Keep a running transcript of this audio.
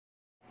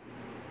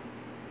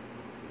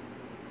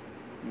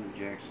And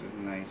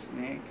Jackson's nice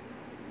neck.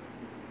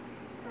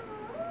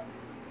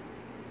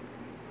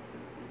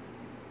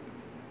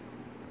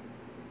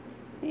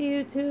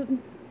 Hey YouTube,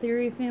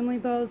 Theory Family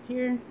Balls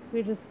here.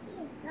 We just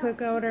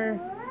took out our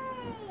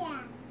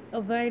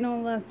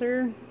Albino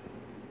lesser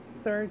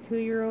so our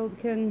 2-year-old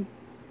can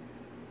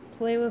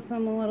play with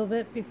them a little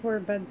bit before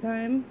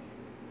bedtime.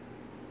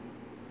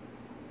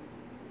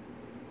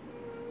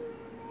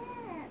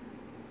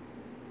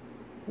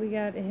 We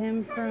got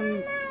him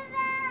from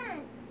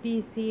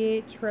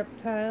BCH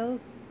Reptiles.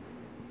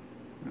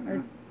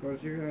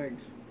 Close your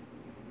legs.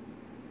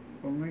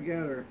 Come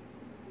together.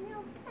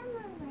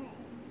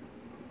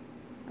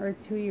 Our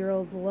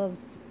 2-year-old loves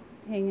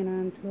hanging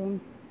on to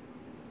him.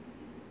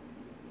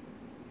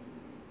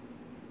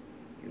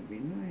 Could be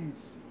nice.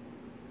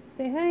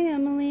 Say hi,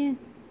 Emily.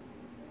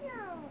 No.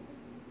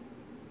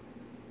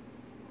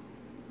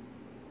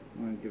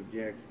 Want to give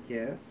Jax a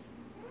kiss?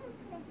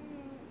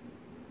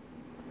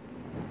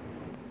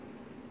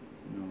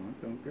 No,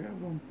 don't grab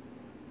him.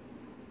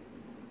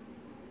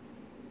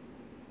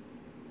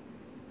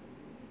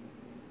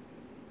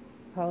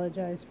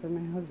 Apologize for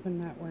my husband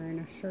not wearing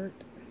a shirt.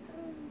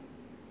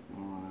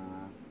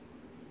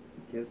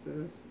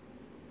 Kisses.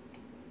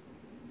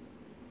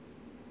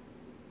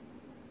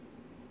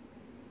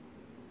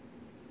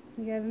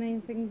 You got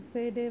anything to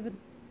say, David?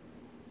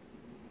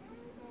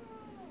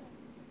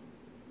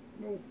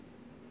 No.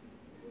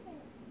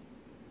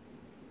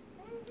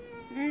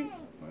 Alright,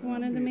 just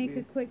wanted to make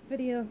a quick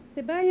video.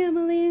 Say bye,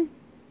 Emily.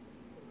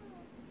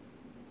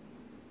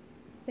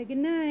 Say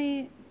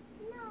goodnight.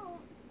 No.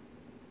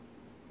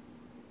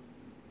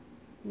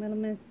 Little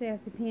Miss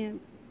Sassy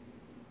Pants.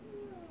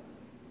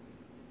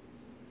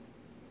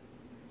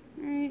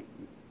 Alright,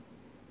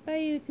 bye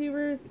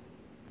YouTubers.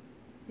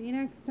 See you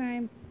next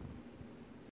time.